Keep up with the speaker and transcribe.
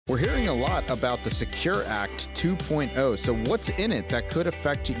We're hearing a lot about the Secure Act 2.0. So what's in it that could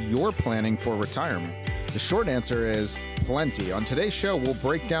affect your planning for retirement? The short answer is plenty. On today's show, we'll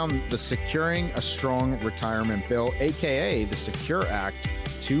break down the Securing a Strong Retirement Bill, aka the Secure Act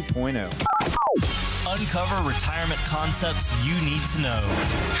 2.0. Uncover retirement concepts you need to know.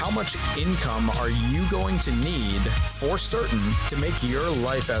 How much income are you going to need for certain to make your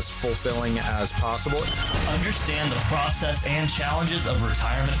life as fulfilling as possible? Understand the process and challenges of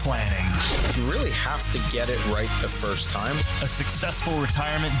retirement planning. You really have to get it right the first time. A successful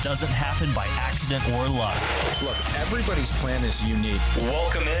retirement doesn't happen by accident or luck. Look, everybody's plan is unique.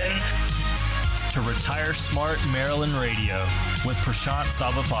 Welcome in to Retire Smart Maryland Radio with Prashant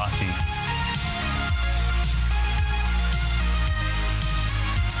Sabapathy.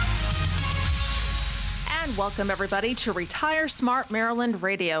 And welcome, everybody, to Retire Smart Maryland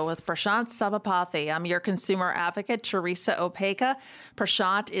Radio with Prashant Sabapathy. I'm your consumer advocate, Teresa Opeka.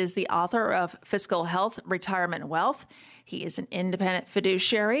 Prashant is the author of Fiscal Health, Retirement Wealth. He is an independent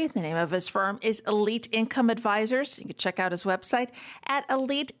fiduciary. The name of his firm is Elite Income Advisors. You can check out his website at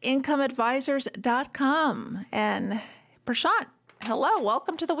eliteincomeadvisors.com. And Prashant, hello,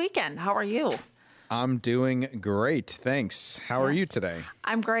 welcome to the weekend. How are you? I'm doing great. Thanks. How are you today?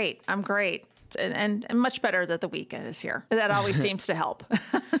 I'm great. And much better that the weekend is here. That always seems to help.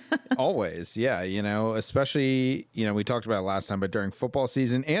 Always. Yeah. Especially, we talked about it last time, but during football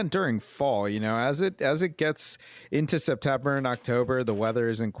season and during fall, as it gets into September and October, the weather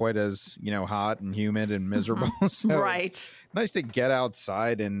isn't quite as, hot and humid and miserable. So right. It's nice to get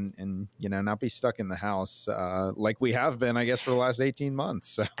outside and not be stuck in the house like we have been, I guess, for the last 18 months.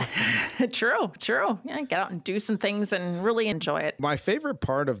 So. True. Yeah, get out and do some things and really enjoy it. My favorite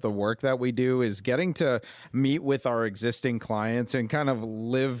part of the work that we do is getting to meet with our existing clients and kind of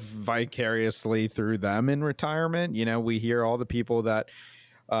live vicariously through them in retirement. We hear all the people that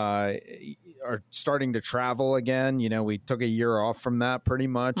are starting to travel again. We took a year off from that pretty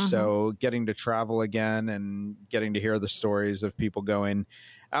much. Mm-hmm. So getting to travel again and getting to hear the stories of people going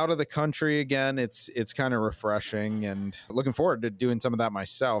out of the country again, it's kind of refreshing, and looking forward to doing some of that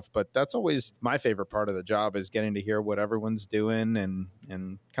myself. But that's always my favorite part of the job, is getting to hear what everyone's doing and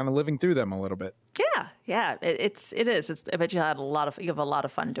kind of living through them a little bit. Yeah. It is. I bet you have a lot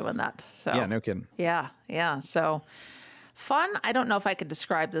of fun doing that. So yeah, no kidding. Yeah. So fun. I don't know if I could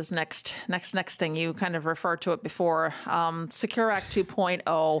describe this next thing. You kind of referred to it before, Secure Act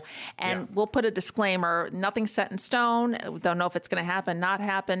 2.0, and we'll put a disclaimer: nothing set in stone. We don't know if it's going to happen, not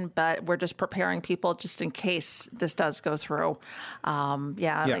happen, but we're just preparing people just in case this does go through. Like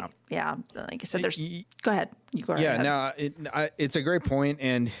I said, go ahead. You go right ahead. No, it's a great point.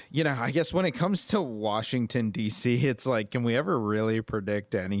 And, I guess when it comes to Washington, D.C., it's like, can we ever really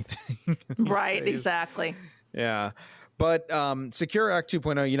predict anything? Right, days? Exactly. Yeah. But Secure Act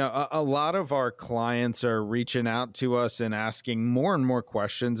 2.0, a lot of our clients are reaching out to us and asking more and more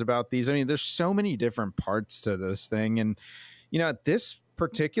questions about these. I mean, there's so many different parts to this thing. And, at this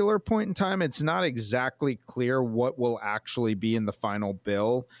particular point in time, it's not exactly clear what will actually be in the final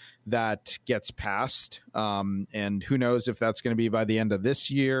bill that gets passed. And who knows if that's going to be by the end of this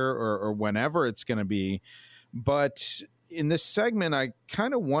year or whenever it's going to be. But in this segment, I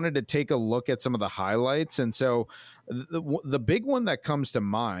kind of wanted to take a look at some of the highlights. And so the big one that comes to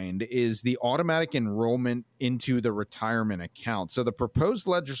mind is the automatic enrollment into the retirement account. So the proposed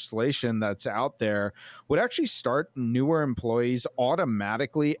legislation that's out there would actually start newer employees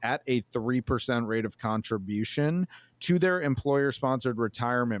automatically at a 3% rate of contribution to their employer-sponsored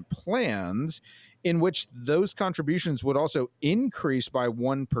retirement plans, in which those contributions would also increase by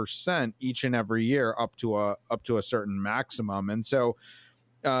 1% each and every year up to a certain maximum. And so,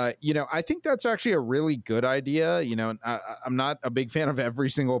 I think that's actually a really good idea. I'm not a big fan of every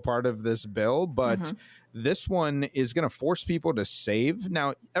single part of this bill, but this one is going to force people to save.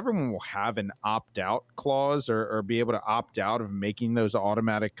 Now, everyone will have an opt-out clause or be able to opt out of making those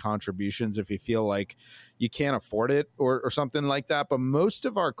automatic contributions if you feel like you can't afford it or something like that. But most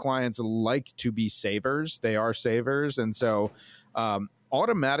of our clients like to be savers. They are savers. And so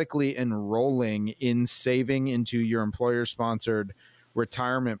automatically enrolling in saving into your employer-sponsored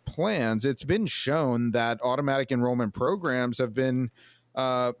retirement plans, it's been shown that automatic enrollment programs have been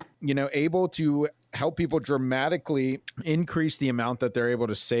able to help people dramatically increase the amount that they're able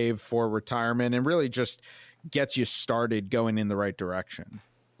to save for retirement, and really just gets you started going in the right direction.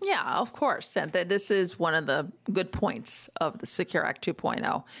 Yeah, of course. And this is one of the good points of the Secure Act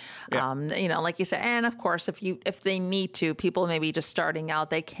 2.0. Yeah. Like you said, and of course, if they need to, people maybe just starting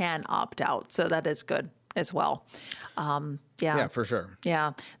out, they can opt out. So that is good as well. Yeah, for sure.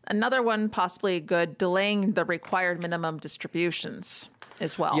 Yeah. Another one possibly good, delaying the required minimum distributions.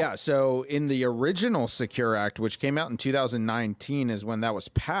 as well. Yeah. So in the original Secure Act, which came out in 2019 is when that was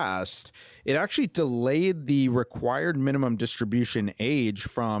passed, it actually delayed the required minimum distribution age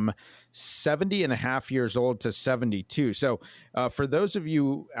from 70 and a half years old to 72. So for those of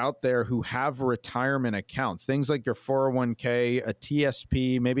you out there who have retirement accounts, things like your 401k, a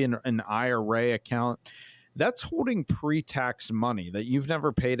TSP, maybe an IRA account, that's holding pre-tax money that you've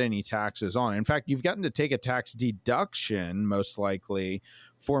never paid any taxes on. In fact, you've gotten to take a tax deduction, most likely,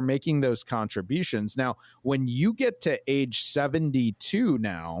 for making those contributions. Now, when you get to age 72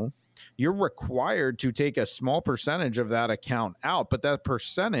 now, you're required to take a small percentage of that account out, but that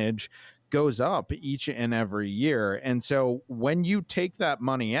percentage goes up each and every year. And so when you take that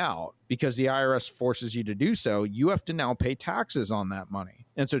money out, because the IRS forces you to do so, you have to now pay taxes on that money.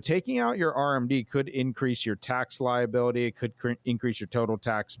 And so taking out your RMD could increase your tax liability. It could increase your total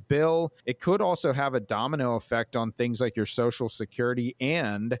tax bill. It could also have a domino effect on things like your Social Security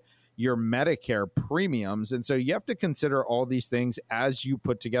and your Medicare premiums. And so you have to consider all these things as you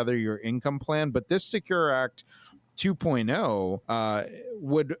put together your income plan. But this Secure Act 2.0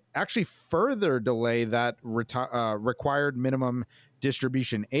 would actually further delay that required minimum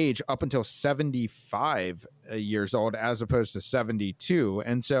distribution age up until 75 years old as opposed to 72.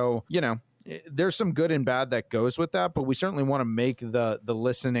 And so, there's some good and bad that goes with that, but we certainly want to make the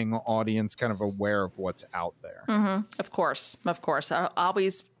listening audience kind of aware of what's out there. Mm-hmm. Of course.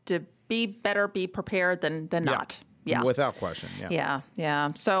 Always to be prepared than not. Yeah. Without question.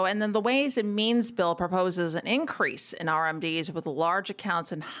 Yeah. So, and then the Ways and Means bill proposes an increase in RMDs with large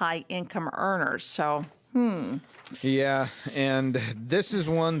accounts and high income earners. So, Yeah, and this is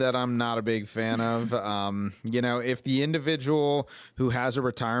one that I'm not a big fan of. If the individual who has a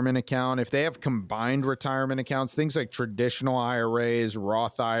retirement account, if they have combined retirement accounts, things like traditional IRAs,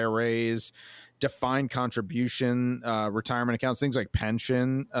 Roth IRAs, defined contribution retirement accounts, things like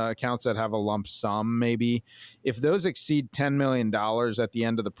pension accounts that have a lump sum, maybe, if those exceed $10 million at the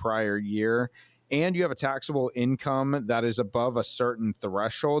end of the prior year, and you have a taxable income that is above a certain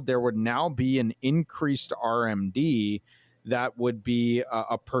threshold, there would now be an increased RMD that would be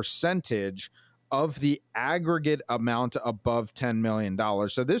a percentage of the aggregate amount above $10 million.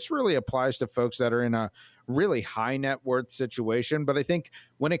 So this really applies to folks that are in a really high net worth situation. But I think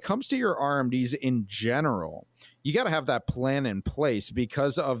when it comes to your RMDs in general, you got to have that plan in place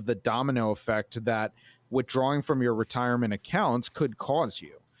because of the domino effect that withdrawing from your retirement accounts could cause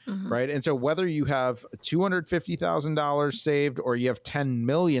you. Mm-hmm. Right. And so whether you have $250,000 saved or you have $10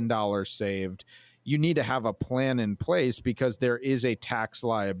 million saved, you need to have a plan in place because there is a tax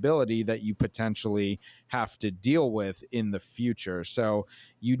liability that you potentially have to deal with in the future. So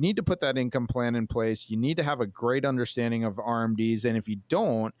you need to put that income plan in place. You need to have a great understanding of RMDs. And if you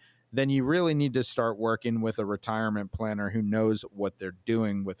don't, then you really need to start working with a retirement planner who knows what they're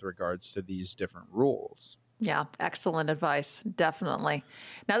doing with regards to these different rules. Yeah, excellent advice. Definitely.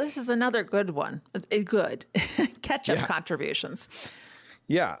 Now, this is another good one. Good. Catch-up contributions.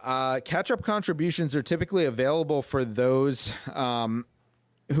 Yeah. Catch-up contributions are typically available for those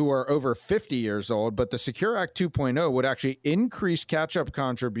who are over 50 years old, but the Secure Act 2.0 would actually increase catch-up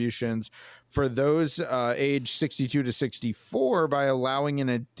contributions for those age 62 to 64 by allowing an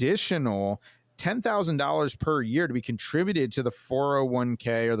additional $10,000 per year to be contributed to the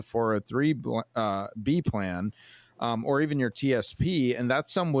 401k or the 403b plan, or even your TSP. And that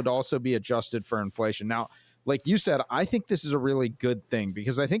sum would also be adjusted for inflation. Now, like you said, I think this is a really good thing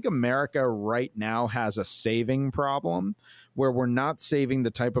because I think America right now has a saving problem where we're not saving the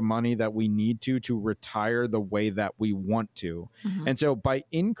type of money that we need to retire the way that we want to. Mm-hmm. And so by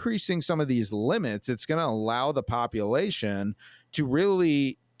increasing some of these limits, it's going to allow the population to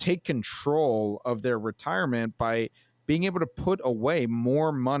really take control of their retirement by being able to put away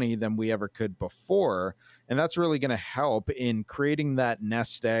more money than we ever could before. And that's really going to help in creating that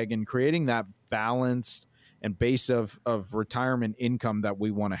nest egg and creating that balanced and base of retirement income that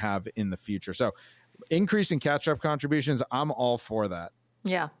we want to have in the future. So increasing catch-up contributions, I'm all for that.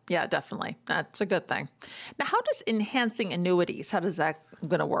 Yeah, definitely. That's a good thing. Now, how does enhancing annuities, how does that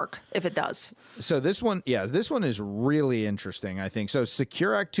going to work if it does? So this one is really interesting, I think. So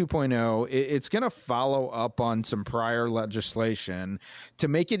Secure Act 2.0, it's going to follow up on some prior legislation to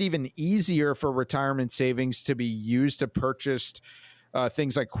make it even easier for retirement savings to be used to purchase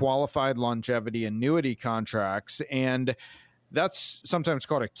things like qualified longevity annuity contracts. And That's sometimes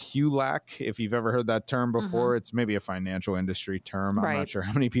called a QLAC. If you've ever heard that term before, it's maybe a financial industry term. I'm not sure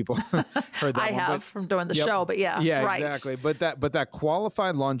how many people heard that I have from doing the show, but yeah, exactly. But that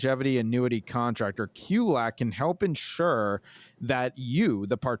qualified longevity annuity contract, or QLAC, can help ensure that you,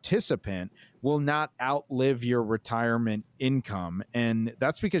 the participant, will not outlive your retirement income. And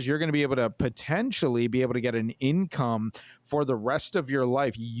that's because you're going to be able to potentially get an income for the rest of your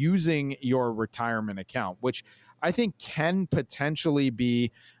life using your retirement account, which I think can potentially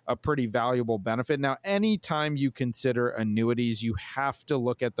be a pretty valuable benefit. Now, anytime you consider annuities, you have to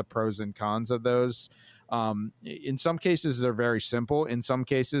look at the pros and cons of those. In some cases, they're very simple. In some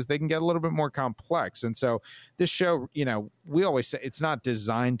cases, they can get a little bit more complex. And so this show, we always say it's not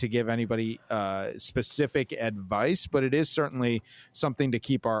designed to give anybody specific advice, but it is certainly something to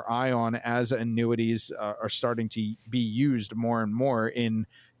keep our eye on as annuities are starting to be used more and more in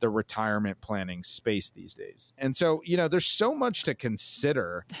the retirement planning space these days. And so, there's so much to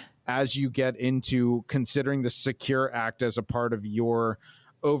consider as you get into considering the Secure Act as a part of your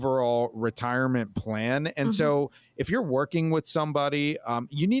overall retirement plan. And so if you're working with somebody,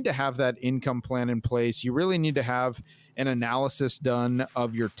 you need to have that income plan in place. You really need to have an analysis done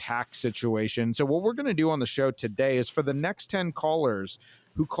of your tax situation. So what we're going to do on the show today is, for the next 10 callers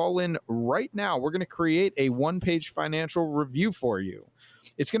who call in right now, we're going to create a one-page financial review for you.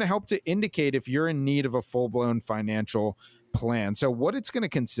 It's going to help to indicate if you're in need of a full-blown financial plan. So what it's going to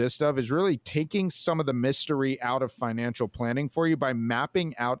consist of is really taking some of the mystery out of financial planning for you by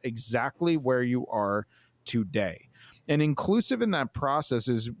mapping out exactly where you are today. And inclusive in that process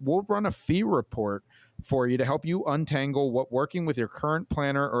is we'll run a fee report for you to help you untangle what working with your current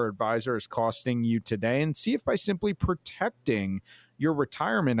planner or advisor is costing you today, and see if by simply protecting your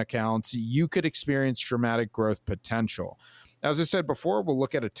retirement accounts, you could experience dramatic growth potential. As I said before, we'll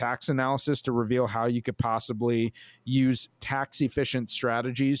look at a tax analysis to reveal how you could possibly use tax-efficient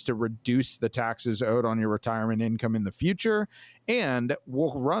strategies to reduce the taxes owed on your retirement income in the future. And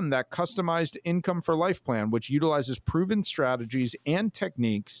we'll run that customized income for life plan, which utilizes proven strategies and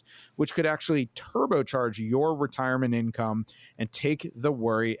techniques which could actually turbocharge your retirement income and take the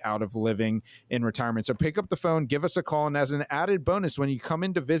worry out of living in retirement. So pick up the phone, give us a call, and as an added bonus, when you come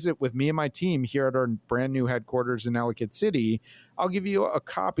in to visit with me and my team here at our brand new headquarters in Ellicott City, I'll give you a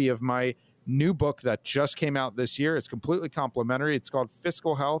copy of my new book that just came out this year. It's completely complimentary. It's called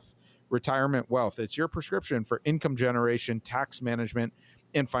Fiscal Health, Retirement Wealth. It's your prescription for income generation, tax management,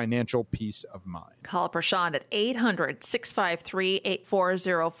 and financial peace of mind. Call Prashant at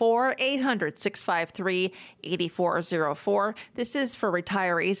 800-653-8404, 800-653-8404. This is for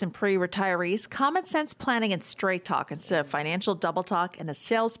retirees and pre-retirees. Common sense planning and straight talk instead of financial double talk and a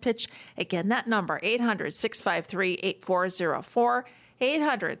sales pitch. Again, that number, 800-653-8404.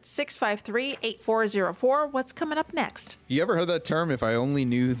 800-653-8404. What's coming up next? You ever heard that term, if I only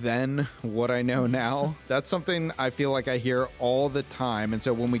knew then what I know now? That's something I feel like I hear all the time. And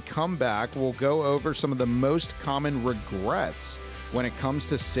so when we come back, we'll go over some of the most common regrets when it comes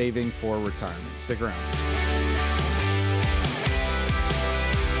to saving for retirement. Stick around.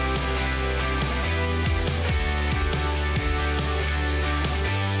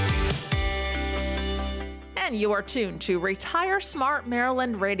 You are tuned to Retire Smart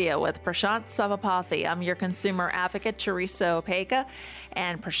Maryland Radio with Prashant Savapathy. I'm your consumer advocate, Teresa Opeka,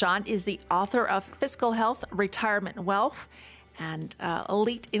 and Prashant is the author of Fiscal Health, Retirement Wealth, and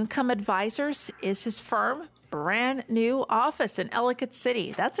Elite Income Advisors is his firm. Brand new office in Ellicott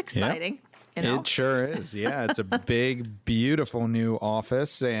City. That's exciting. Yep. It sure is. Yeah, it's a big, beautiful new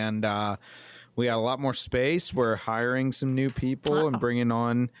office, and we got a lot more space. We're hiring some new people and bringing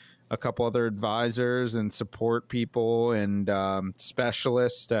on a couple other advisors and support people and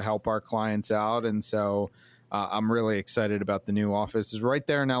specialists to help our clients out. And so I'm really excited about the new office. It's right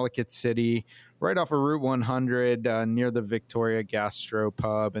there in Ellicott City, right off of Route 100, near the Victoria Gastro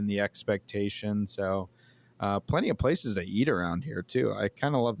Pub and the Expectation. So plenty of places to eat around here, too. I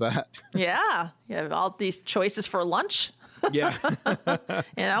kind of love that. Yeah. You have all these choices for lunch. Yeah.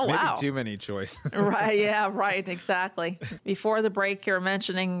 Wow. Maybe too many choices. Right. Yeah, right. Exactly. Before the break, you were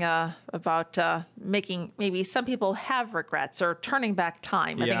mentioning about making, maybe some people have regrets or turning back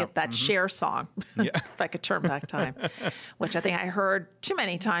time. I think it's that Cher song, if I could turn back time, which I think I heard too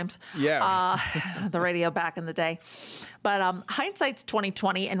many times. Yeah. The radio back in the day. But hindsight's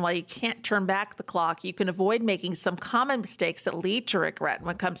 20/20, and while you can't turn back the clock, you can avoid making some common mistakes that lead to regret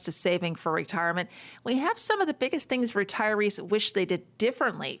when it comes to saving for retirement. We have some of the biggest things retirees wish they did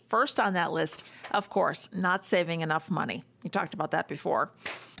differently. First on that list, of course, not saving enough money. You talked about that before.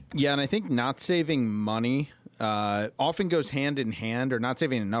 Yeah, and I think not saving money often goes hand in hand, or not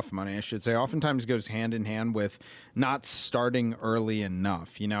saving enough money, I should say, oftentimes goes hand in hand with not starting early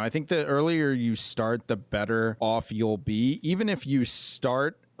enough. You know, I think the earlier you start, the better off you'll be. Even if you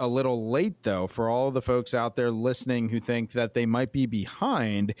start a little late, though, for all the folks out there listening who think that they might be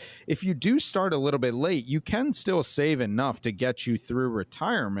behind, if you do start a little bit late, you can still save enough to get you through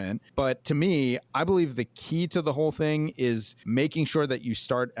retirement. But to me, I believe the key to the whole thing is making sure that you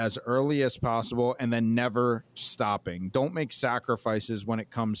start as early as possible and then never stopping. Don't make sacrifices when it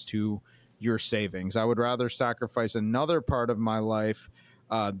comes to your savings. I would rather sacrifice another part of my life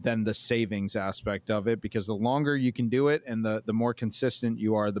than the savings aspect of it, because the longer you can do it and the more consistent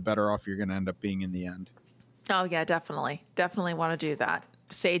you are, the better off you're going to end up being in the end. Oh, yeah, definitely. Definitely want to do that.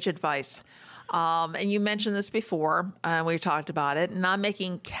 Sage advice. And you mentioned this before, and we talked about it, not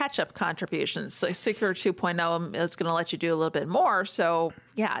making catch-up contributions. So Secure 2.0 is going to let you do a little bit more. So,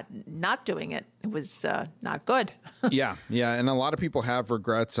 yeah, not doing it was not good. Yeah. And a lot of people have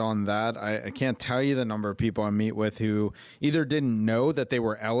regrets on that. I can't tell you the number of people I meet with who either didn't know that they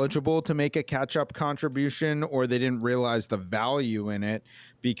were eligible to make a catch-up contribution, or they didn't realize the value in it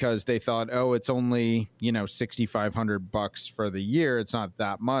because they thought, oh, it's only, $6,500 for the year. It's not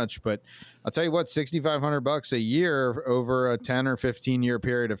that much. But I'll tell you what, $6,500 a year over a 10 or 15 year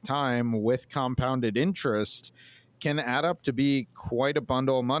period of time with compounded interest can add up to be quite a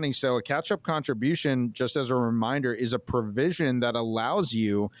bundle of money. So a catch-up contribution, just as a reminder, is a provision that allows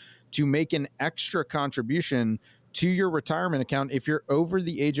you to make an extra contribution to your retirement account if you're over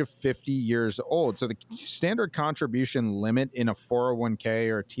the age of 50 years old. So the standard contribution limit in a 401k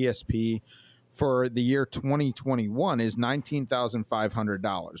or TSP for the year 2021 is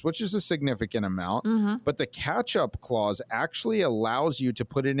 $19,500, which is a significant amount. Mm-hmm. But the catch-up clause actually allows you to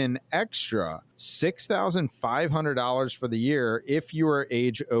put in an extra $6,500 for the year if you are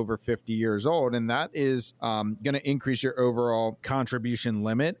age over 50 years old. And that is going to increase your overall contribution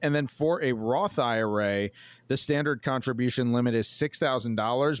limit. And then for a Roth IRA, the standard contribution limit is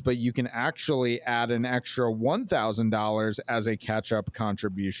 $6,000, but you can actually add an extra $1,000 as a catch-up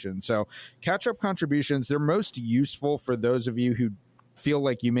contribution. So catch-up contributions, they're most useful for those of you who feel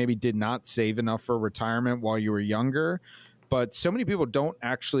like you maybe did not save enough for retirement while you were younger. But so many people don't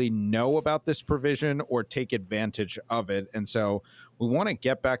actually know about this provision or take advantage of it. And so we want to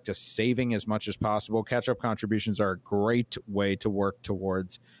get back to saving as much as possible. Catch-up contributions are a great way to work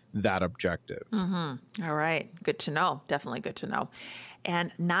towards that objective. Mm-hmm. All right. Good to know. Definitely good to know.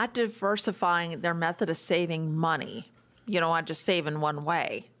 And not diversifying their method of saving money. You don't want to just save in one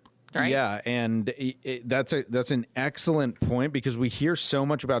way. Right? Yeah, and that's an excellent point, because we hear so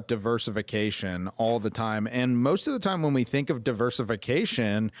much about diversification all the time. And most of the time when we think of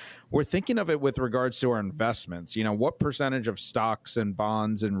diversification, we're thinking of it with regards to our investments. What percentage of stocks and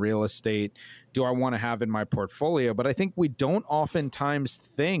bonds and real estate do I want to have in my portfolio? But I think we don't oftentimes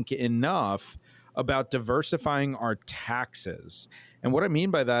think enough about diversifying our taxes. And what I mean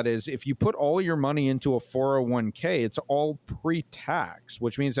by that is, if you put all your money into a 401k, it's all pre-tax,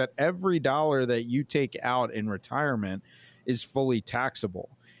 which means that every dollar that you take out in retirement is fully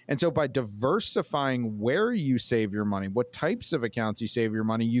taxable. And so by diversifying where you save your money, what types of accounts you save your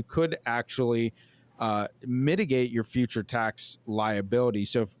money, you could actually mitigate your future tax liability.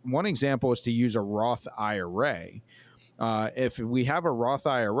 So one example is to use a Roth IRA. If we have a Roth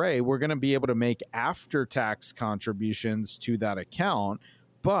IRA, we're going to be able to make after-tax contributions to that account.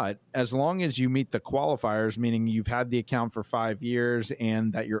 But as long as you meet the qualifiers, meaning you've had the account for 5 years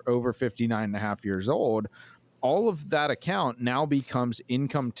and that you're over 59 and a half years old, all of that account now becomes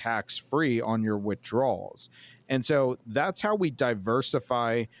income tax-free on your withdrawals. And so that's how we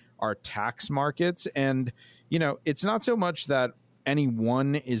diversify our tax markets. And, it's not so much that any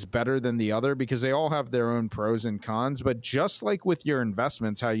one is better than the other, because they all have their own pros and cons. But just like with your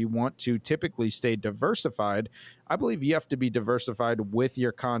investments, how you want to typically stay diversified, I believe you have to be diversified with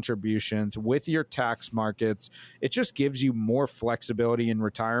your contributions, with your tax markets. It just gives you more flexibility in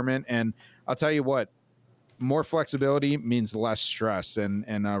retirement. And I'll tell you what, more flexibility means less stress. And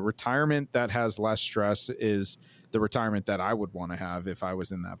a retirement that has less stress is the retirement that I would want to have if I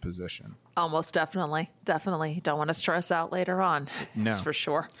was in that position. Almost definitely. Definitely. Don't want to stress out later on. No. That's for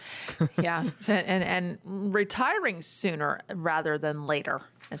sure. Yeah. And retiring sooner rather than later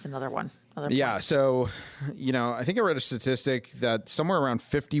is another one. Yeah. So, I think I read a statistic that somewhere around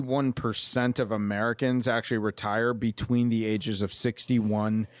 51% of Americans actually retire between the ages of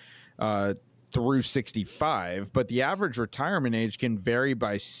 61 through 65, but the average retirement age can vary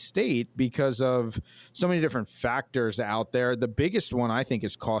by state because of so many different factors out there. The biggest one, I think,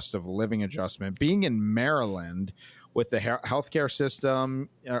 is cost of living adjustment. Being in Maryland with the healthcare system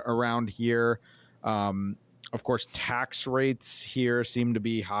around here, Of course, tax rates here seem to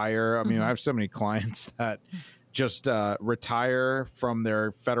be higher. I mean, I have so many clients that just retire from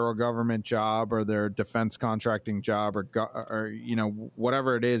their federal government job or their defense contracting job or you know,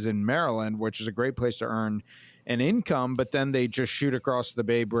 whatever it is in Maryland, which is a great place to earn an income, but then they just shoot across the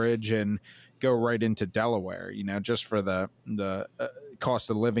Bay Bridge and go right into Delaware, you know, just for the cost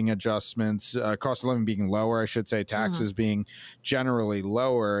of living adjustments, cost of living being lower, I should say, taxes being generally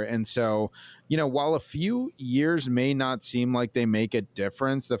lower. And so, you know, while a few years may not seem like they make a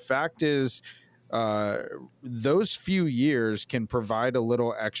difference, the fact is, those few years can provide a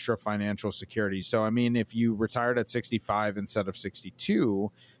little extra financial security. So, I mean, if you retired at 65 instead of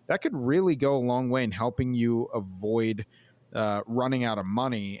 62, that could really go a long way in helping you avoid running out of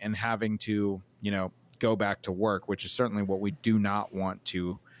money and having to, you know, go back to work, which is certainly what we do not want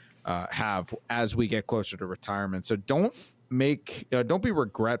to have as we get closer to retirement. So don't be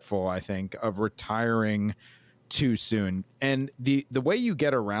regretful, I think, of retiring too soon. And the way you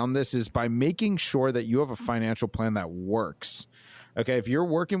get around this is by making sure that you have a financial plan that works. Okay, if you're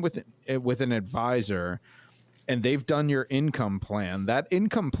working with an advisor and they've done your income plan, that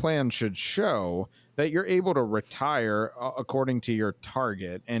income plan should show that you're able to retire according to your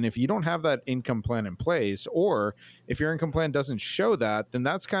target. And if you don't have that income plan in place, or if your income plan doesn't show that, then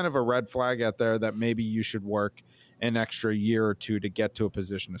that's kind of a red flag out there that maybe you should work an extra year or two to get to a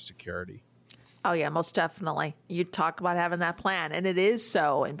position of security. Oh, yeah, most definitely. You talk about having that plan, and it is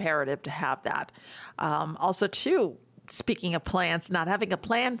so imperative to have that. Also, too, speaking of plans, not having a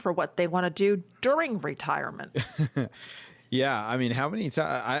plan for what they want to do during retirement. Yeah, I mean, how many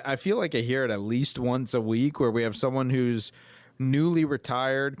times? I feel like I hear it at least once a week where we have someone who's newly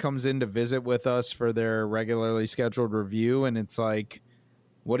retired comes in to visit with us for their regularly scheduled review, and it's like,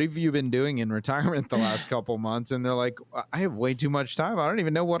 what have you been doing in retirement the last couple months? And they're like, I have way too much time. I don't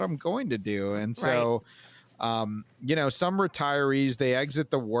even know what I'm going to do. And so, you know, some retirees, they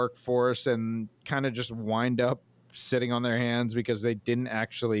exit the workforce and kind of just wind up sitting on their hands because they didn't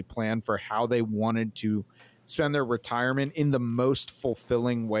actually plan for how they wanted to spend their retirement in the most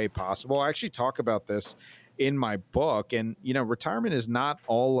fulfilling way possible. I actually talk about this in my book. And, you know, retirement is not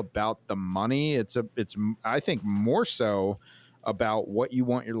all about the money. It's I think more so about what you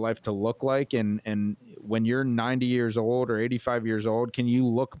want your life to look like. And when you're 90 years old or 85 years old, can you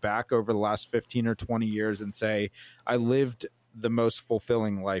look back over the last 15 or 20 years and say, I lived the most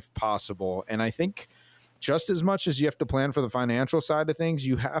fulfilling life possible? And I think just as much as you have to plan for the financial side of things,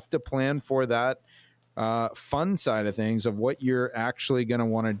 you have to plan for that fun side of things of what you're actually going to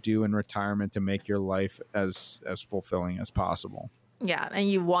want to do in retirement to make your life as fulfilling as possible. Yeah. And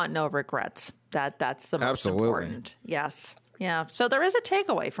you want no regrets. That's the most important. Yes. Yeah. So there is a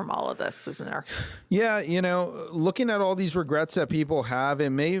takeaway from all of this, isn't there? Yeah. You know, looking at all these regrets that people have, it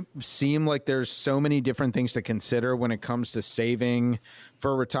may seem like there's so many different things to consider when it comes to saving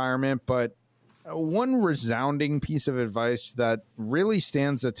for retirement. But one resounding piece of advice that really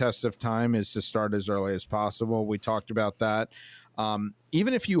stands the test of time is to start as early as possible. We talked about that.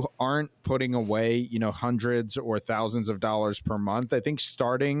 Even if you aren't putting away, you know, hundreds or thousands of dollars per month, I think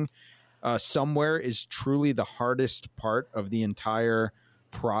starting somewhere is truly the hardest part of the entire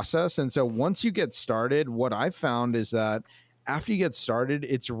process. And so once you get started, what I've found is that after you get started,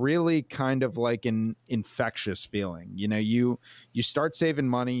 it's really kind of like an infectious feeling. You know, you start saving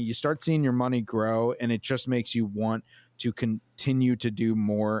money, you start seeing your money grow, and it just makes you want to continue to do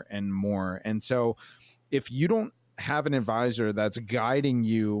more and more. And so if you don't have an advisor that's guiding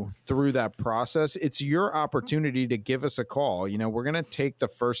you through that process, it's your opportunity to give us a call. You know, we're going to take the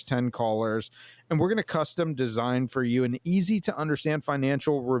first 10 callers and we're going to custom design for you an easy to understand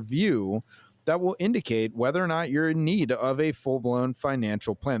financial review that will indicate whether or not you're in need of a full-blown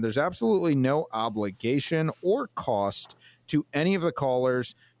financial plan. There's absolutely no obligation or cost to any of the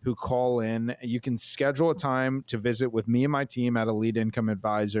callers who call in. You can schedule a time to visit with me and my team at Elite Income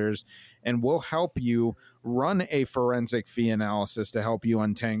Advisors, and we'll help you run a forensic fee analysis to help you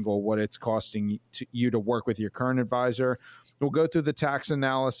untangle what it's costing you to work with your current advisor. We'll go through the tax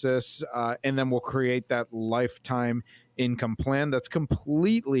analysis, and then we'll create that lifetime income plan that's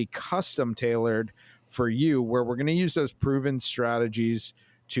completely custom tailored for you, where we're going to use those proven strategies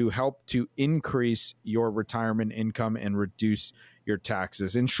to help to increase your retirement income and reduce your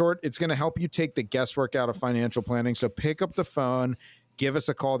taxes. In short, it's going to help you take the guesswork out of financial planning. So pick up the phone, give us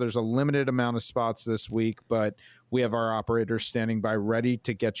a call. There's a limited amount of spots this week, but we have our operators standing by ready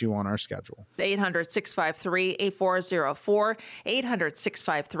to get you on our schedule. 800-653-8404,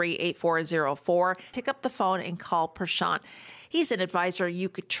 800-653-8404. Pick up the phone and call Prashant. He's an advisor you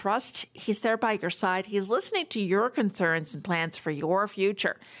could trust. He's there by your side. He's listening to your concerns and plans for your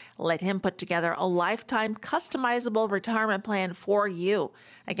future. Let him put together a lifetime customizable retirement plan for you.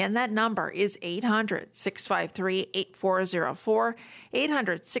 Again, that number is 800-653-8404,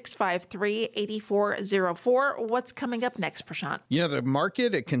 800-653-8404. What's coming up next, Prashant? You know, the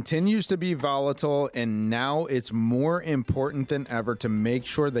market, it continues to be volatile, and now it's more important than ever to make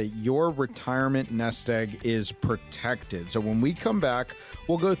sure that your retirement nest egg is protected. So when we come back,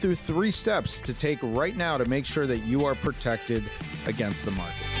 we'll go through 3 steps to take right now to make sure that you are protected against the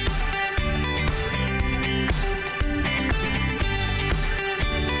market.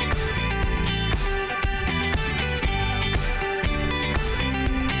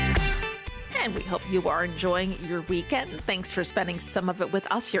 And we hope you are enjoying your weekend. Thanks for spending some of it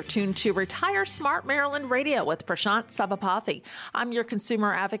with us. You're tuned to Retire Smart Maryland Radio with Prashant Sabapathy. I'm your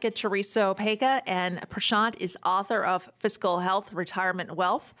consumer advocate, Teresa Opega, and Prashant is author of Fiscal Health, Retirement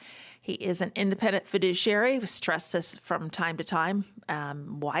Wealth. He is an independent fiduciary. We stress this from time to time,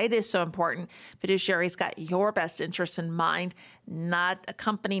 why it is so important. Fiduciary's got your best interests in mind, not a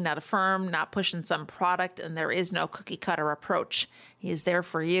company, not a firm, not pushing some product, and there is no cookie-cutter approach. He is there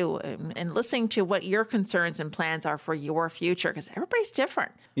for you and listening to what your concerns and plans are for your future, because everybody's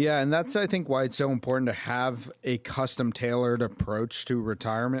different. Yeah, and that's, I think, why it's so important to have a custom-tailored approach to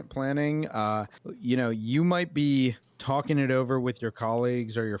retirement planning. You might be talking it over with your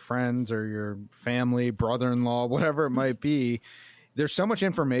colleagues or your friends or your family, brother-in-law, whatever it might be. There's so much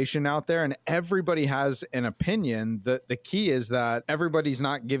information out there and everybody has an opinion. The key is that everybody's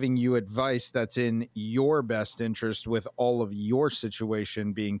not giving you advice that's in your best interest with all of your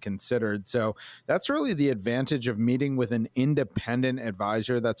situation being considered. So that's really the advantage of meeting with an independent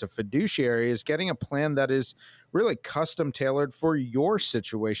advisor that's a fiduciary, is getting a plan that is really custom tailored for your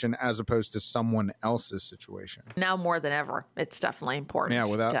situation as opposed to someone else's situation. Now more than ever, it's definitely important. Yeah,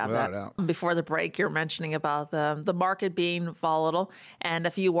 without a doubt. Before the break, you're mentioning about the market being volatile. And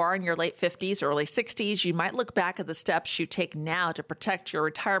if you are in your late 50s, early 60s, you might look back at the steps you take now to protect your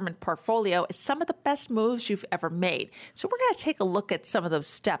retirement portfolio as some of the best moves you've ever made. So we're going to take a look at some of those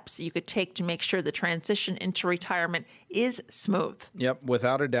steps you could take to make sure the transition into retirement is smooth. Yep,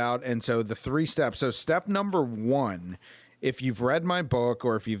 without a doubt. And so the 3 steps. So step number 1, if you've read my book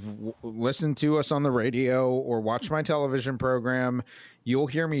or if you've listened to us on the radio or watched my television program, you'll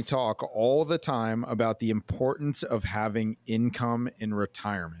hear me talk all the time about the importance of having income in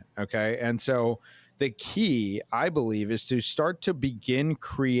retirement. Okay. And so the key, I believe, is to start to begin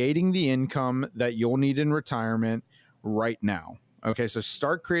creating the income that you'll need in retirement right now. Okay. So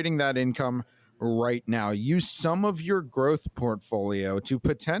start creating that income right now. Use some of your growth portfolio to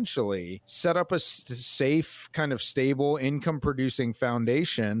potentially set up a safe, kind of stable income producing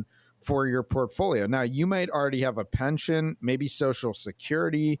foundation for your portfolio. Now, you might already have a pension, maybe Social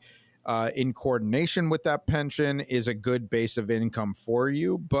Security in coordination with that pension is a good base of income for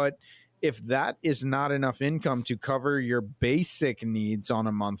you. But if that is not enough income to cover your basic needs on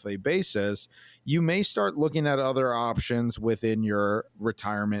a monthly basis, you may start looking at other options within your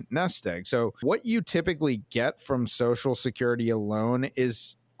retirement nest egg. So what you typically get from Social Security alone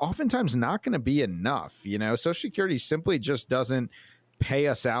is oftentimes not going to be enough. You know, Social Security simply just doesn't pay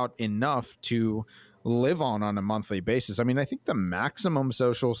us out enough to live on a monthly basis. I mean, I think the maximum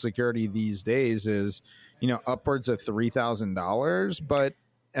Social Security these days is, upwards of $3,000, but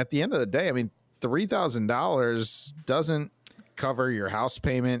at the end of the day, I mean, $3,000 doesn't cover your house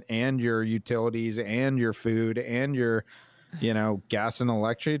payment and your utilities and your food and your, gas and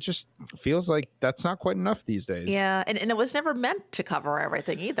electric. It just feels like that's not quite enough these days. Yeah. And it was never meant to cover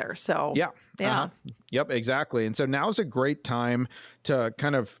everything either. So, yeah. Yep, exactly. And so now's a great time to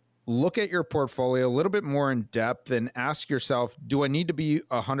kind of look at your portfolio a little bit more in depth and ask yourself, do I need to be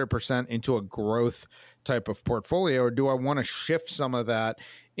 100% into a growth type of portfolio, or do I want to shift some of that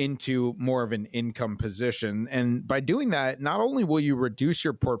into more of an income position? And by doing that, not only will you reduce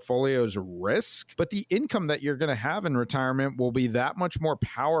your portfolio's risk, but the income that you're going to have in retirement will be that much more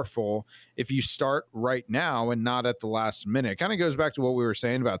powerful if you start right now and not at the last minute. It kind of goes back to what we were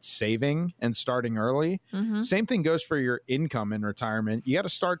saying about saving and starting early. Mm-hmm. Same thing goes for your income in retirement. You got to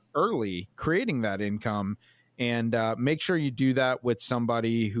start early creating that income. And make sure you do that with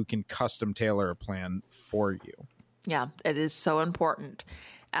somebody who can custom tailor a plan for you. Yeah, it is so important.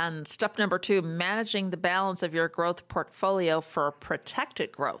 And step number 2, managing the balance of your growth portfolio for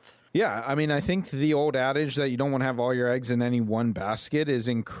protected growth. Yeah, I mean, I think the old adage that you don't want to have all your eggs in any one basket is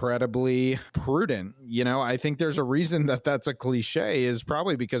incredibly prudent. I think there's a reason that that's a cliche, is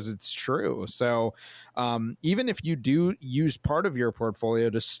probably because it's true. So even if you do use part of your portfolio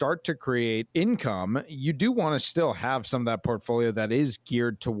to start to create income, you do want to still have some of that portfolio that is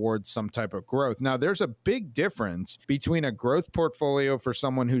geared towards some type of growth. Now, there's a big difference between a growth portfolio for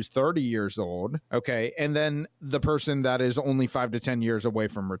someone who's 30 years old, okay, and then the person that is only 5 to 10 years away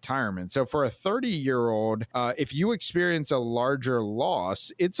from retirement. So for a 30-year-old, if you experience a larger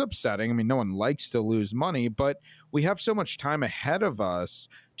loss, it's upsetting. I mean, no one likes to lose money, but we have so much time ahead of us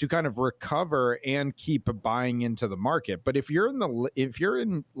to kind of recover and keep buying into the market. But if you're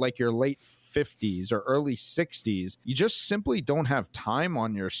in like your late 50s or early 60s, you just simply don't have time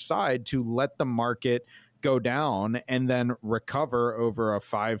on your side to let the market go down and then recover over a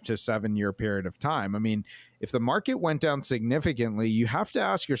 5 to 7 year period of time. I mean, if the market went down significantly, you have to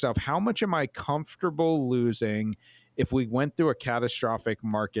ask yourself, how much am I comfortable losing if we went through a catastrophic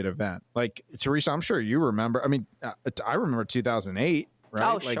market event? Like, Teresa, I'm sure you remember. I mean, I remember 2008, right?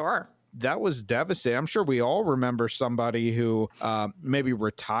 Oh, sure. That was devastating. I'm sure we all remember somebody who maybe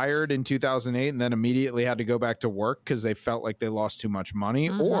retired in 2008 and then immediately had to go back to work because they felt like they lost too much money,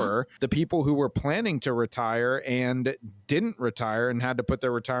 or the people who were planning to retire and didn't retire and had to put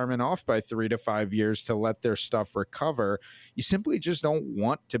their retirement off by 3 to 5 years to let their stuff recover. You simply just don't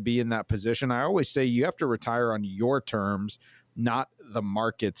want to be in that position. I always say you have to retire on your terms, not the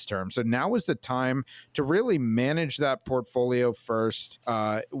market's terms. So now is the time to really manage that portfolio first,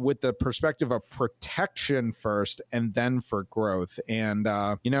 with the perspective of protection first and then for growth. And,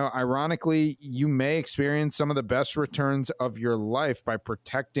 ironically, you may experience some of the best returns of your life by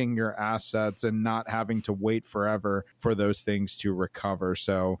protecting your assets and not having to wait forever for those things to recover.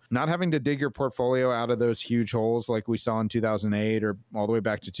 So not having to dig your portfolio out of those huge holes like we saw in 2008 or all the way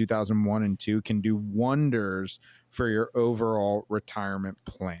back to 2001 and 2 can do wonders for your overall retirement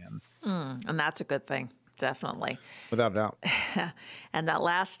plan. And that's a good thing, definitely. Without a doubt. And that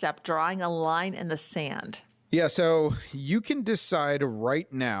last step, drawing a line in the sand. Yeah, so you can decide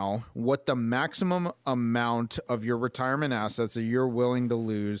right now what the maximum amount of your retirement assets that you're willing to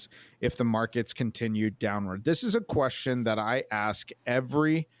lose if the markets continue downward. This is a question that I ask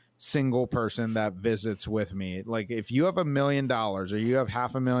every single person that visits with me. Like, if you have $1 million or you have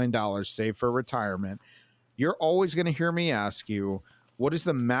 $500,000 saved for retirement, you're always going to hear me ask you, what is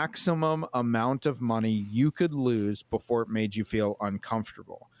the maximum amount of money you could lose before it made you feel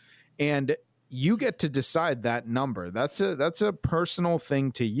uncomfortable? And you get to decide that number. That's a personal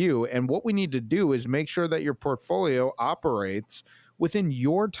thing to you. And what we need to do is make sure that your portfolio operates within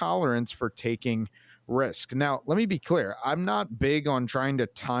your tolerance for taking risk. Now, let me be clear. I'm not big on trying to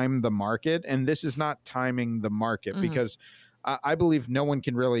time the market, and this is not timing the market because I believe no one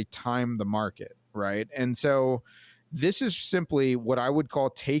can really time the market. Right. And so this is simply what I would call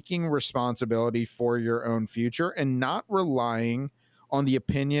taking responsibility for your own future and not relying on the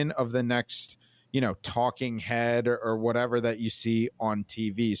opinion of the next, talking head or whatever that you see on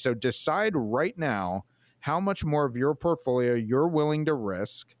TV. So decide right now how much more of your portfolio you're willing to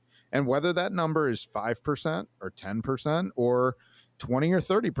risk, and whether that number is 5% or 10% or 20 or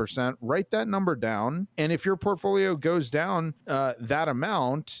 30%, write that number down. And if your portfolio goes down that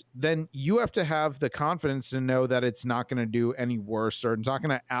amount, then you have to have the confidence to know that it's not going to do any worse, or it's not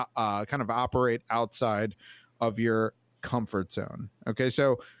going to kind of operate outside of your comfort zone. Okay,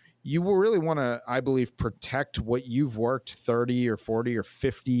 so you will really want to, I believe, protect what you've worked 30 or 40 or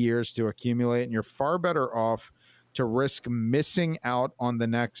 50 years to accumulate. And you're far better off to risk missing out on the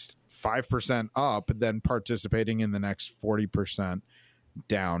next 5% up than participating in the next 40%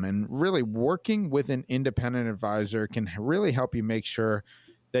 down. And really working with an independent advisor can really help you make sure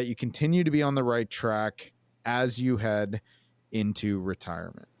that you continue to be on the right track as you head into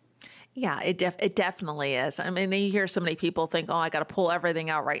retirement. Yeah, it definitely is. I mean, you hear so many people think, oh, I got to pull everything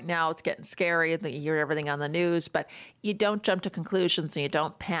out right now. It's getting scary. You hear everything on the news, but you don't jump to conclusions and you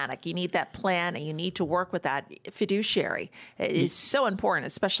don't panic. You need that plan, and you need to work with that fiduciary. It is so important,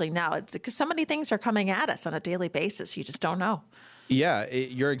 especially now. It's because so many things are coming at us on a daily basis. You just don't know. Yeah,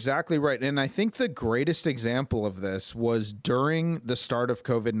 you're exactly right. And I think the greatest example of this was during the start of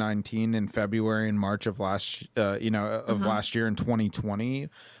COVID-19 in February and March of last year in 2020.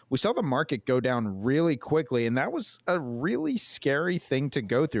 We saw the market go down really quickly, and that was a really scary thing to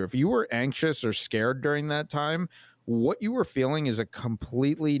go through. If you were anxious or scared during that time, what you were feeling is a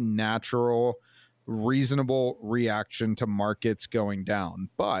completely natural, reasonable reaction to markets going down.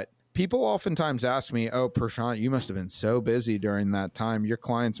 But people oftentimes ask me, oh, Prashant, you must have been so busy during that time. Your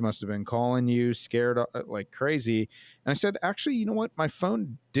clients must have been calling you scared like crazy. And I said, actually, you know what? My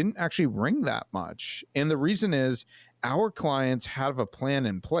phone didn't actually ring that much. And the reason is our clients have a plan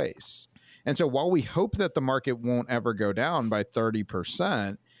in place. And so while we hope that the market won't ever go down by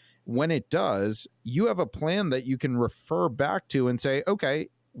 30%, when it does, you have a plan that you can refer back to and say, okay,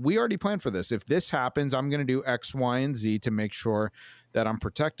 we already planned for this. If this happens, I'm going to do X, Y, and Z to make sure that I'm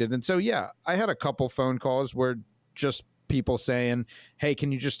protected. And so, yeah, I had a couple phone calls where just people saying, hey,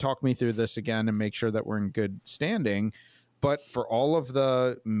 can you just talk me through this again and make sure that we're in good standing? But for all of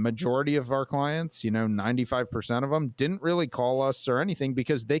the majority of our clients, 95% of them didn't really call us or anything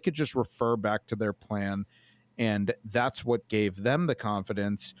because they could just refer back to their plan. And that's what gave them the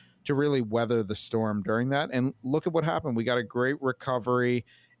confidence to really weather the storm during that. And look at what happened. We got a great recovery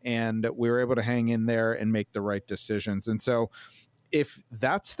and we were able to hang in there and make the right decisions. And so if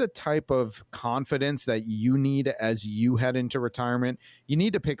that's the type of confidence that you need as you head into retirement, you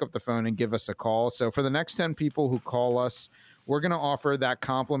need to pick up the phone and give us a call. So for the next 10 people who call us, we're going to offer that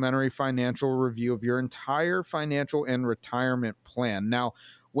complimentary financial review of your entire financial and retirement plan. Now,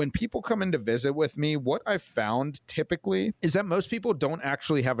 when people come in to visit with me, what I've found typically is that most people don't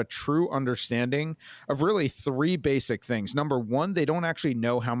actually have a true understanding of really three basic things. Number one, they don't actually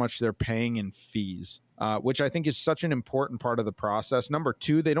know how much they're paying in fees, which I think is such an important part of the process. Number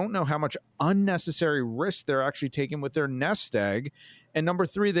two, they don't know how much unnecessary risk they're actually taking with their nest egg. And number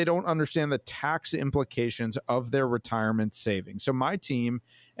three, they don't understand the tax implications of their retirement savings. So my team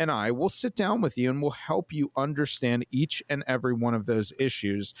and I will sit down with you and we'll help you understand each and every one of those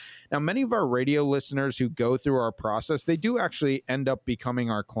issues. Now, many of our radio listeners who go through our process, they do actually end up becoming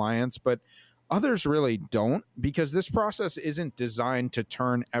our clients, but others really don't, because this process isn't designed to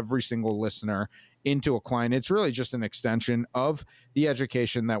turn every single listener into a client. It's really just an extension of the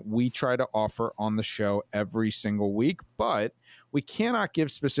education that we try to offer on the show every single week. But we cannot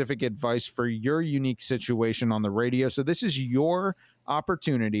give specific advice for your unique situation on the radio. So this is your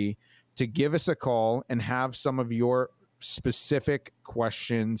opportunity to give us a call and have some of your specific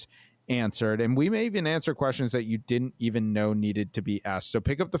questions answered. And we may even answer questions that you didn't even know needed to be asked. So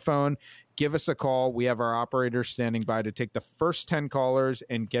pick up the phone, give us a call. We have our operators standing by to take the first 10 callers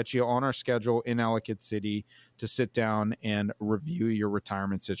and get you on our schedule in Ellicott City to sit down and review your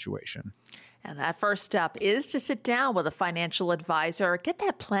retirement situation. And that first step is to sit down with a financial advisor, get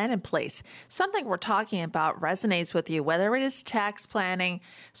that plan in place. Something we're talking about resonates with you, whether it is tax planning,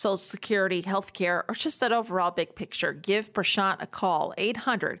 Social Security, healthcare, or just that overall big picture. Give Prashant a call,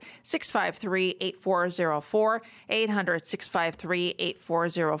 800-653-8404,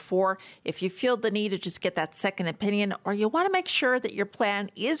 800-653-8404. If you feel the need to just get that second opinion, or you want to make sure that your plan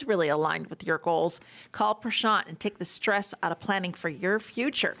is really aligned with your goals, call Prashant and take the stress out of planning for your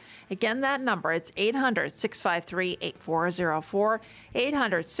future. Again, that number, it's 800-653-8404,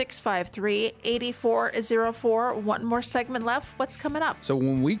 800-653-8404. One more segment left. What's coming up? So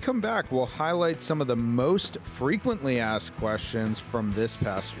when we come back, we'll highlight some of the most frequently asked questions from this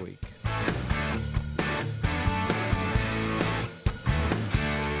past week.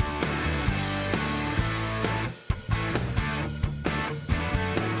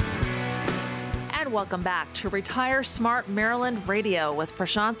 Welcome back to Retire Smart Maryland Radio with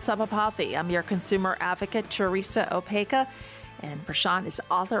Prashant Sabapathy. I'm your consumer advocate, Teresa Opeka. And Prashant is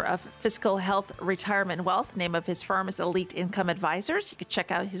author of Fiscal Health, Retirement Wealth. Name of his firm is Elite Income Advisors. You can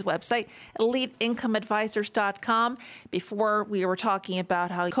check out his website, eliteincomeadvisors.com. Before, we were talking about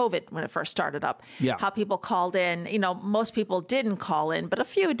how COVID, when it first started up, how people called in. Most people didn't call in, but a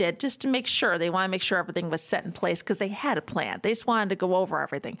few did, just to make sure. They want to make sure everything was set in place because they had a plan. They just wanted to go over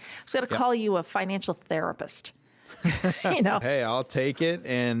everything. I was going to call you a financial therapist. Hey, I'll take it.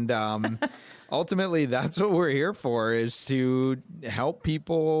 And ultimately, that's what we're here for, is to help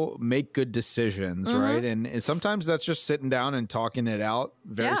people make good decisions, right? And sometimes that's just sitting down and talking it out,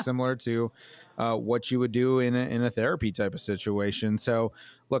 very similar to what you would do in a therapy type of situation. So,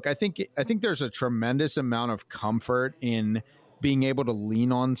 look, I think there's a tremendous amount of comfort in being able to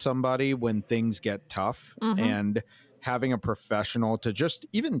lean on somebody when things get tough, and having a professional to just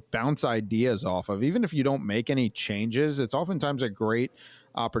even bounce ideas off of. Even if you don't make any changes, it's oftentimes a great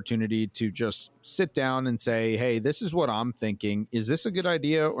opportunity to just sit down and say, hey, this is what I'm thinking. Is this a good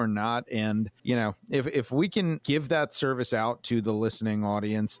idea or not? And, if we can give that service out to the listening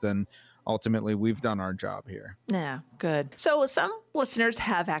audience, then ultimately we've done our job here. Yeah, good. So some listeners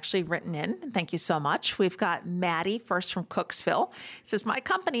have actually written in. Thank you so much. We've got Maddie first from Cooksville. It says, my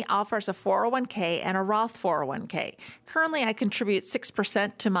company offers a 401k and a Roth 401k. Currently, I contribute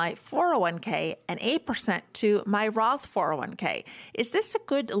 6% to my 401k and 8% to my Roth 401k. Is this a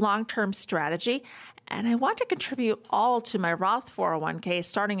good long-term strategy? And I want to contribute all to my Roth 401k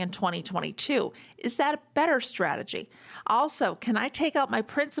starting in 2022. Is that a better strategy? Also, can I take out my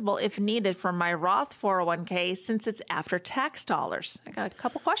principal if needed from my Roth 401k since it's after tax dollars? I got a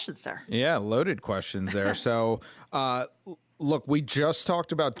couple questions there. Yeah, loaded questions there. So, look, we just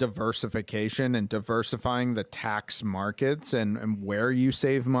talked about diversification and diversifying the tax markets and where you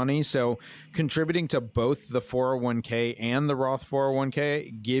save money. So contributing to both the 401k and the Roth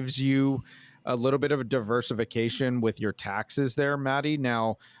 401k gives you a little bit of a diversification with your taxes there, Maddie.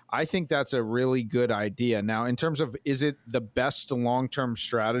 Now, I think that's a really good idea. Now, in terms of, is it the best long-term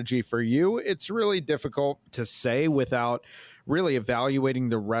strategy for you? It's really difficult to say without really evaluating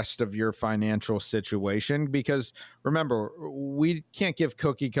the rest of your financial situation, because remember, we can't give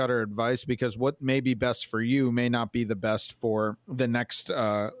cookie cutter advice, because what may be best for you may not be the best for the next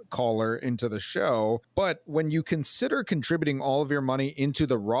caller into the show. But when you consider contributing all of your money into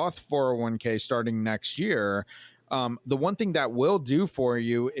the Roth 401k starting next year, the one thing that will do for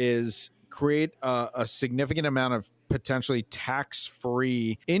you is create a significant amount of potentially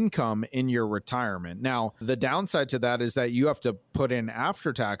tax-free income in your retirement. Now, the downside to that is that you have to put in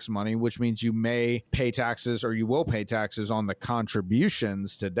after-tax money, which means you may pay taxes, or you will pay taxes on the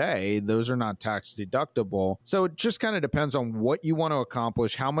contributions today. Those are not tax deductible. So it just kind of depends on what you want to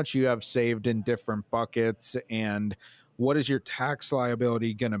accomplish, how much you have saved in different buckets, and what is your tax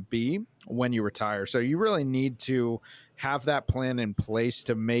liability going to be when you retire. So you really need to have that plan in place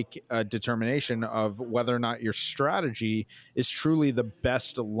to make a determination of whether or not your strategy is truly the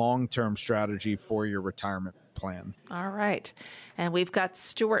best long-term strategy for your retirement plan. All right. And we've got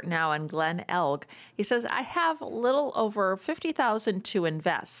Stuart now and Glen Elg. He says, I have a little over $50,000 to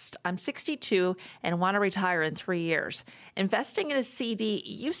invest. I'm 62 and want to retire in 3 years. Investing in a CD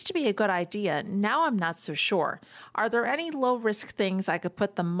used to be a good idea. Now I'm not so sure. Are there any low-risk things I could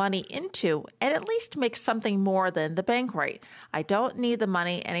put the money into and at least make something more than the bank rate? I don't need the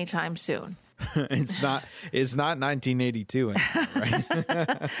money anytime soon. It's not 1982 anymore,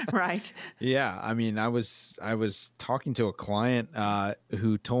 right? Right. Yeah. I mean, I was talking to a client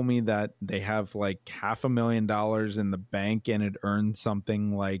who told me that they have like $500,000 in the bank and it earned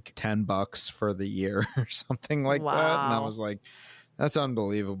something like $10 for the year or something like that. And I was like, that's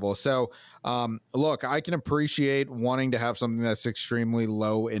unbelievable. So, look, I can appreciate wanting to have something that's extremely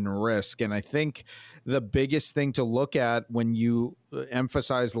low in risk. And I think the biggest thing to look at when you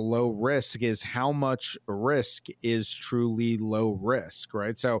emphasize low risk is how much risk is truly low risk,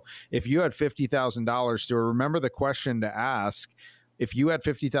 right? So if you had $50,000 to remember the question to ask, if you had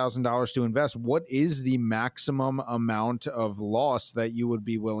 $50,000 to invest, what is the maximum amount of loss that you would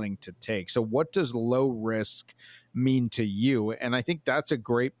be willing to take? So what does low risk mean to you? And I think that's a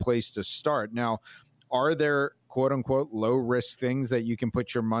great place to start. Now, are there quote unquote low risk things that you can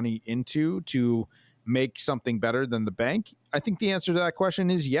put your money into to make something better than the bank? I think the answer to that question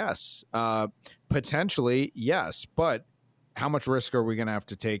is yes. Potentially, yes. But how much risk are we going to have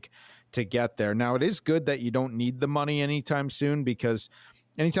to take to get there? Now, it is good that you don't need the money anytime soon, because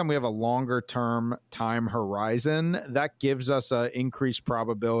anytime we have a longer term time horizon, that gives us an increased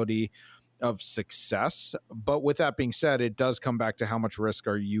probability of success. But with that being said, it does come back to how much risk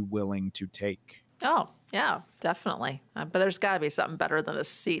are you willing to take? Oh, yeah, definitely. But there's got to be something better than a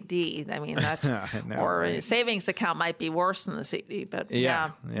CD. I mean, that's, or right. A savings account might be worse than the CD, but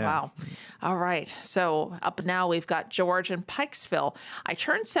yeah. Wow. All right. So up now we've got George in Pikesville. I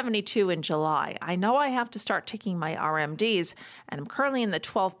turned 72 in July. I know I have to start taking my RMDs, and I'm currently in the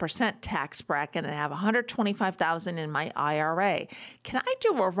 12% tax bracket and have $125,000 in my IRA. Can I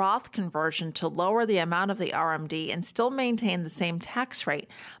do a Roth conversion to lower the amount of the RMD and still maintain the same tax rate?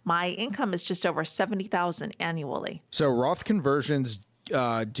 My income is just over $70,000 annually. So Roth conversions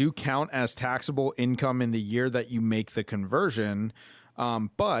do count as taxable income in the year that you make the conversion,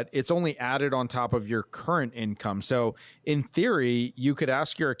 but it's only added on top of your current income. So in theory, you could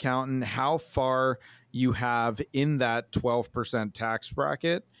ask your accountant how far you have in that 12% tax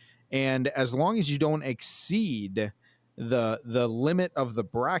bracket. And as long as you don't exceed the limit of the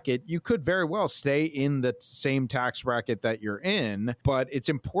bracket, you could very well stay in the same tax bracket that you're in. But it's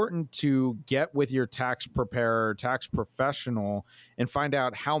important to get with your tax preparer, tax professional, and find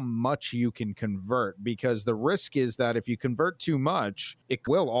out how much you can convert, because the risk is that if you convert too much, it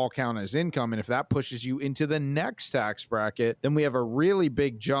will all count as income. And if that pushes you into the next tax bracket, then we have a really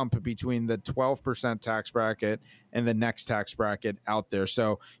big jump between the 12% tax bracket and the next tax bracket out there.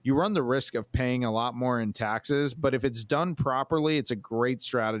 So you run the risk of paying a lot more in taxes, but if it's done properly, it's a great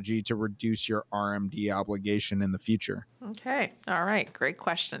strategy to reduce your RMD obligation in the future. Okay. All right. Great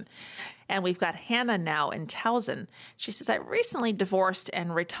question. And we've got Hannah now in Towson. She says, I recently divorced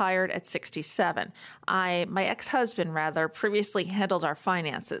and retired at 67. My ex-husband, previously handled our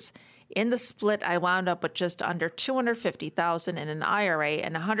finances. In the split, I wound up with just under $250,000 in an IRA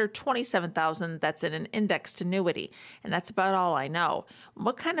and $127,000 that's in an indexed annuity, and that's about all I know.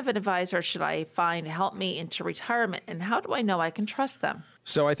 What kind of an advisor should I find to help me into retirement, and how do I know I can trust them?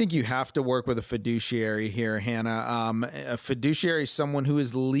 So I think you have to work with a fiduciary here, Hannah. A fiduciary is someone who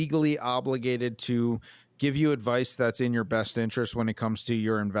is legally obligated to give you advice that's in your best interest when it comes to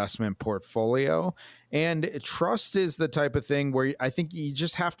your investment portfolio. And trust is the type of thing where I think you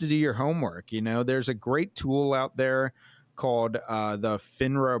just have to do your homework. You know, there's a great tool out there called the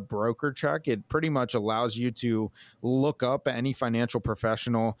FINRA Broker Check. It pretty much allows you to look up any financial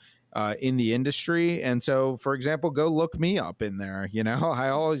professional in the industry. And so, for example, go look me up in there. You know, I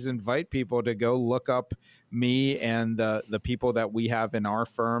always invite people to go look up me and the people that we have in our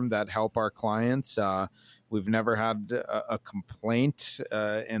firm that help our clients. We've never had a complaint.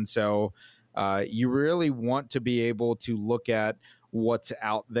 And so you really want to be able to look at what's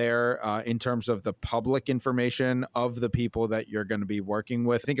out there in terms of the public information of the people that you're going to be working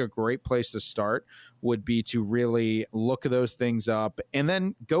with. I think a great place to start would be to really look those things up and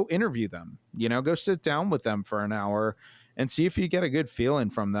then go interview them. You know, go sit down with them for an hour and see if you get a good feeling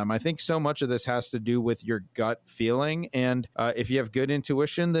from them. I think so much of this has to do with your gut feeling. And if you have good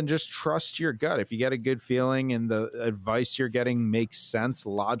intuition, then just trust your gut. If you get a good feeling and the advice you're getting makes sense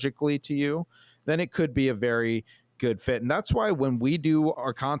logically to you, then it could be a very good fit. And that's why when we do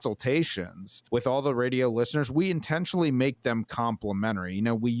our consultations with all the radio listeners, we intentionally make them complimentary. You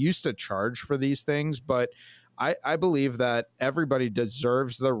know, we used to charge for these things, but I believe that everybody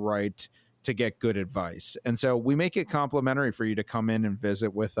deserves the right to get good advice. And so we make it complimentary for you to come in and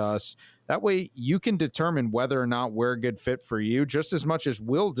visit with us. That way you can determine whether or not we're a good fit for you, just as much as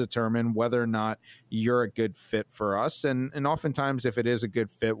we'll determine whether or not you're a good fit for us. And oftentimes, if it is a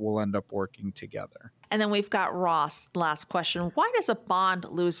good fit, we'll end up working together. And then we've got Ross, last question. Why does a bond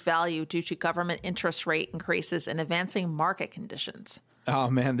lose value due to government interest rate increases and advancing market conditions?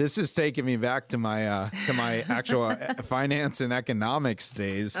 Oh man, this is taking me back to my actual finance and economics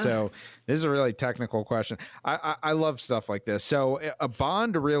days. So this is a really technical question. I love stuff like this. So a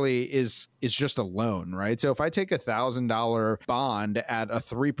bond really is just a loan, right? So if I take $1,000 bond at a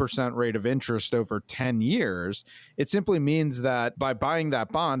 3% rate of interest over 10 years, it simply means that by buying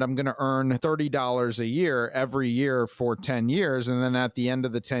that bond, I'm going to earn $30 a year every year for 10 years. And then at the end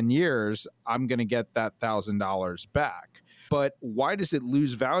of the 10 years, I'm going to get that $1,000 back. But why does it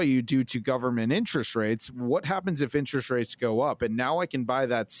lose value due to government interest rates? What happens if interest rates go up? And now I can buy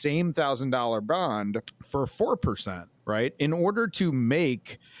that same $1,000 bond for 4%, right? In order to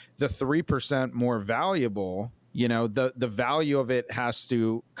make the 3% more valuable, you know, the value of it has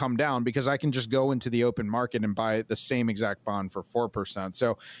to come down because I can just go into the open market and buy the same exact bond for 4%.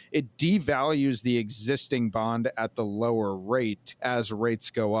 So it devalues the existing bond at the lower rate as rates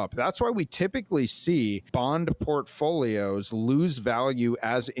go up. That's why we typically see bond portfolios lose value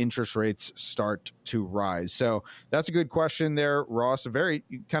as interest rates start to rise. So that's a good question there, Ross. Very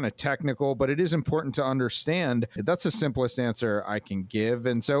kind of technical, but it is important to understand. That's the simplest answer I can give.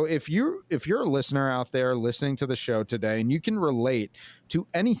 And so if you're a listener out there listening to the show today and you can relate to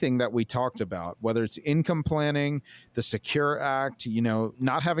anything that we talked about, whether it's income planning, the Secure Act, you know,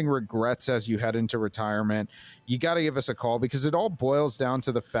 not having regrets as you head into retirement, you got to give us a call because it all boils down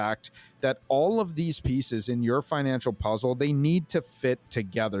to the fact that all of these pieces in your financial puzzle, they need to fit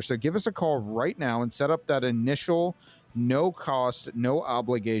together. So give us a call right now and set up that initial no cost, no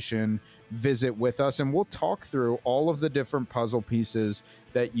obligation visit with us, and we'll talk through all of the different puzzle pieces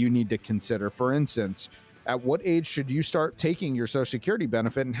that you need to consider. For instance, At what age should you start taking your Social Security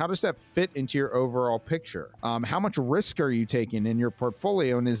benefit, and how does that fit into your overall picture? How much risk are you taking in your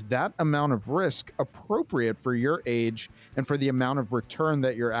portfolio, and is that amount of risk appropriate for your age and for the amount of return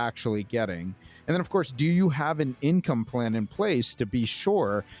that you're actually getting? And then, of course, do you have an income plan in place to be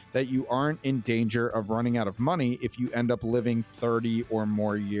sure that you aren't in danger of running out of money if you end up living 30 or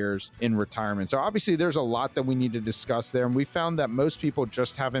more years in retirement? So obviously, there's a lot that we need to discuss there. And we found that most people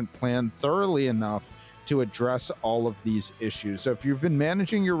just haven't planned thoroughly enough to address all of these issues. So if you've been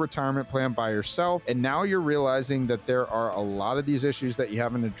managing your retirement plan by yourself and now you're realizing that there are a lot of these issues that you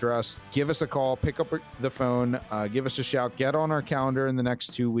haven't addressed, give us a call, pick up the phone, give us a shout, get on our calendar in the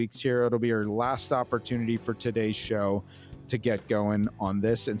next 2 weeks here. It'll be our last opportunity for today's show to get going on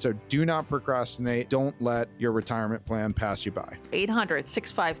this. And so do not procrastinate. Don't let your retirement plan pass you by.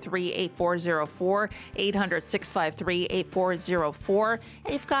 800-653-8404, 800-653-8404.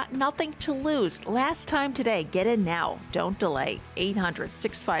 You've got nothing to lose. Last time today. Get in now. Don't delay.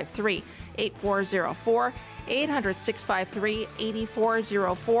 800-653-8404.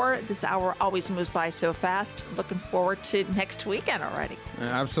 800-653-8404. This hour always moves by so fast. Looking forward to next weekend already.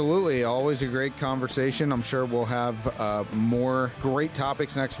 Absolutely. Always a great conversation. I'm sure we'll have more great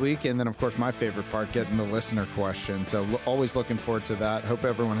topics next week. And then, of course, my favorite part, getting the listener questions. So always looking forward to that. Hope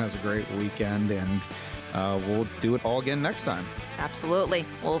everyone has a great weekend, and we'll do it all again next time. Absolutely.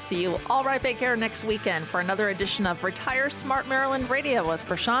 We'll see you all right back here next weekend for another edition of Retire Smart Maryland Radio with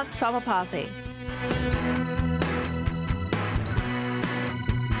Prashant Savapathy.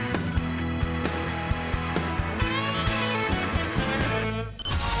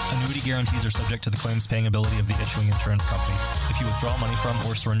 Guarantees are subject to the claims paying ability of the issuing insurance company. If you withdraw money from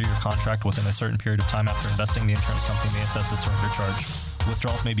or surrender your contract within a certain period of time after investing, the insurance company may assess a surrender charge.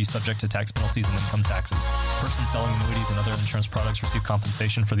 Withdrawals may be subject to tax penalties and income taxes. Persons selling annuities and other insurance products receive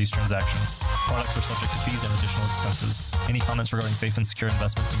compensation for these transactions. Products are subject to fees and additional expenses. Any comments regarding safe and secure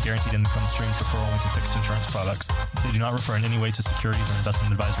investments and guaranteed income streams refer only to fixed insurance products. They do not refer in any way to securities or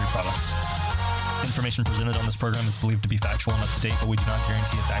investment advisory products. Information presented on this program is believed to be factual and up to date, but we do not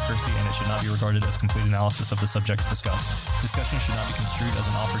guarantee its accuracy, and it should not be regarded as complete analysis of the subjects discussed. Discussion should not be construed as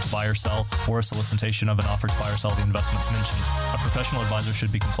an offer to buy or sell, or a solicitation of an offer to buy or sell the investments mentioned. A professional advisor should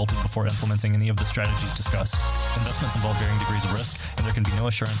be consulted before implementing any of the strategies discussed. Investments involve varying degrees of risk, and there can be no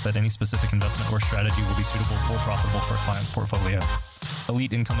assurance that any specific investment or strategy will be suitable or profitable for a client's portfolio.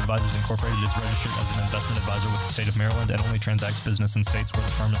 Elite Income Advisors Incorporated is registered as an investment advisor with the state of Maryland and only transacts business in states where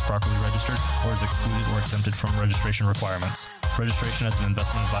the firm is properly registered or is excluded or exempted from registration requirements. Registration as an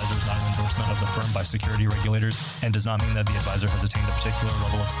investment advisor is not an endorsement of the firm by security regulators and does not mean that the advisor has attained a particular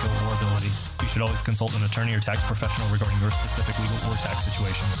level of skill or ability. You should always consult an attorney or tax professional regarding your specific legal or tax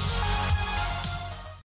situation.